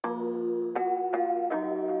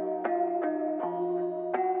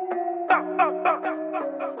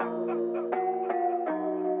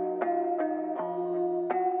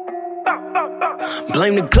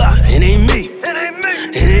blame the Glock, it ain't me.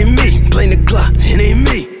 It ain't me, blame the Glock, it ain't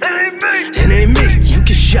me. It ain't me, you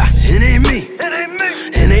get shot, it ain't me.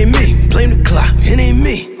 It ain't me, blame the Glock, it ain't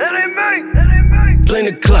me. Blame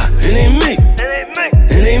the Glock, it ain't me.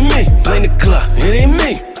 It ain't me, blame the Glock, it ain't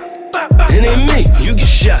me. It ain't me, you get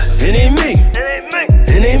shot, it ain't me.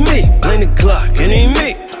 It ain't me, blame the Glock, it ain't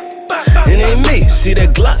me. It ain't me, see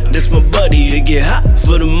that Glock, that's my buddy. It get hot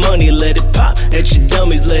for the money, let it pop. At your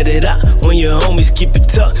dummies, let it out. On your homies, keep it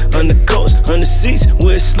tucked. On the coast, on the seats,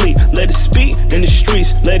 where it sleep. Let it speak in the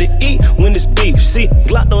streets, let it eat when it's beef. See,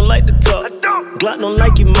 Glock don't like to talk. Glock don't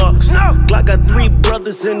like your marks. Glock got 3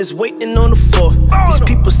 brothers and is waiting on the 4th. These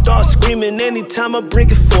people start screaming anytime I bring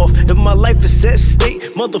it forth. If my life is at stake,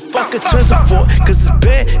 motherfucker turns a fork. Cause it's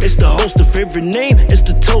bad, it's the host. The favorite name, it's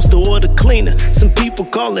the toaster or the cleaner. Some people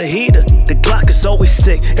call it heater. The Glock is always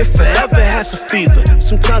sick, it forever has a fever.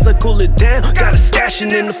 Sometimes I cool it down, got a stash in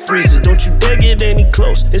the freezer. Don't you dare get any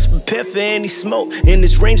close, it's prepared for any smoke. And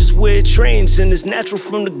this range is where it trains, and it's natural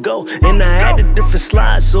from the go. And I had a different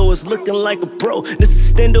slide, so it's looking like a pro.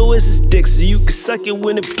 This extendo is his dick, so you can suck it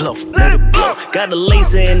when it blow. Let it blow, got a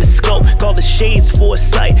laser and a scope, call the shades for a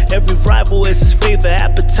sight. Every rival is his favorite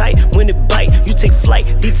appetite. When it bite, you take flight,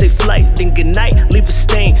 he take flight. Then good night, leave a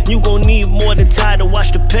stain. You gon' need more than time to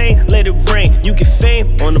watch the pain. Let it rain, you get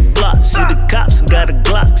fame on the block. See the cops got a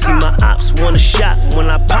Glock. See my ops want a shot. When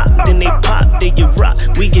I pop, then they pop, they get rock.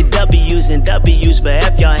 We get W's and W's, but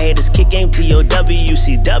half y'all haters kick aim to your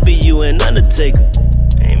WCW and Undertaker.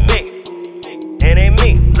 Ain't me, it ain't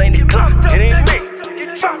me. Blame the Glock, it ain't me.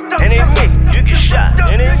 It ain't me, you get shot.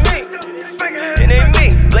 It ain't me. It ain't me,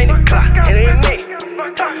 blame the Glock, it ain't me.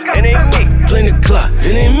 It ain't me, blame the Glock,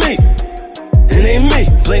 it ain't me. It ain't me,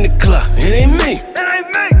 blame the Glock, it ain't me.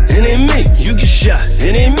 It ain't me, you get shot,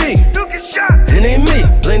 it ain't me. It ain't me,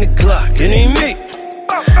 blame the Glock, it ain't me.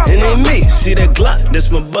 It ain't me, see that Glock,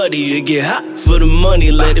 that's my buddy. It get hot for the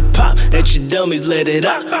money, let it pop. At your dummies, let it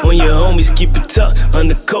out. On your homies, keep it tucked. On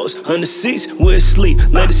the coast, on the seats, where it sleep.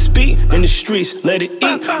 Let it speak in the streets, let it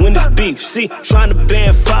eat when it's beef. See, trying to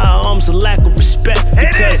ban firearms, a lack of respect.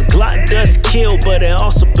 Because Glock does kill, but it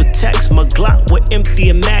also protects. My Glock will empty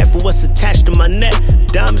a mag for what's attached to my neck.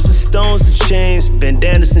 Diamonds and stones and chains,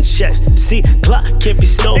 bandanas and checks. See, Glock can't be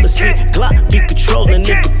stolen. See, Glock be controlling.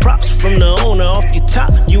 Nigga props from the owner off your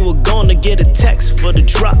top. You were gonna get a text for the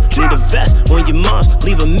drop. Need a vest on your mom's,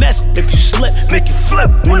 leave a mess if you slip, make you flip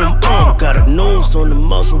when I'm on. Got a nose on the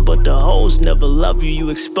muzzle, but the hoes never love you. You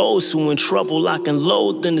exposed, so in trouble, lock and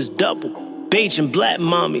load, then it's double. Beige and black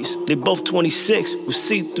mommies, they both 26 with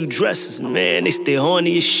see-through dresses. Man, they stay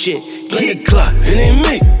horny as shit. Blame the Glock, it ain't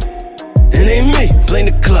me. It ain't me, blame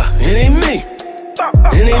the Glock, it ain't me.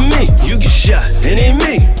 It ain't me, you get shot, it ain't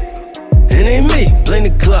me. It ain't me, blame the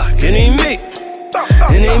Glock, it ain't me.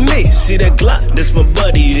 It ain't me, see that Glock, that's my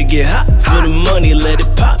buddy. It get hot for the money, let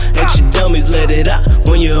it pop. At your dummies, let it out.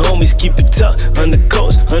 On your homies, keep it tucked. On the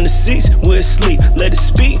coast, on the seats, where it sleep. Let it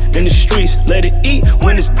speak in the streets, let it eat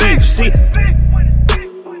when it's beef. See,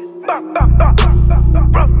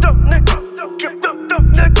 roughed up nigga, kept up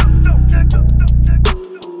nigga.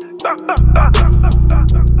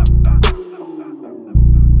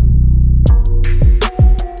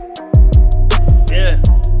 Yeah.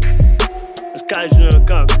 Kaiju and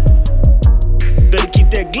Unconquerable. Better keep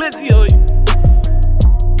that glizzy on you.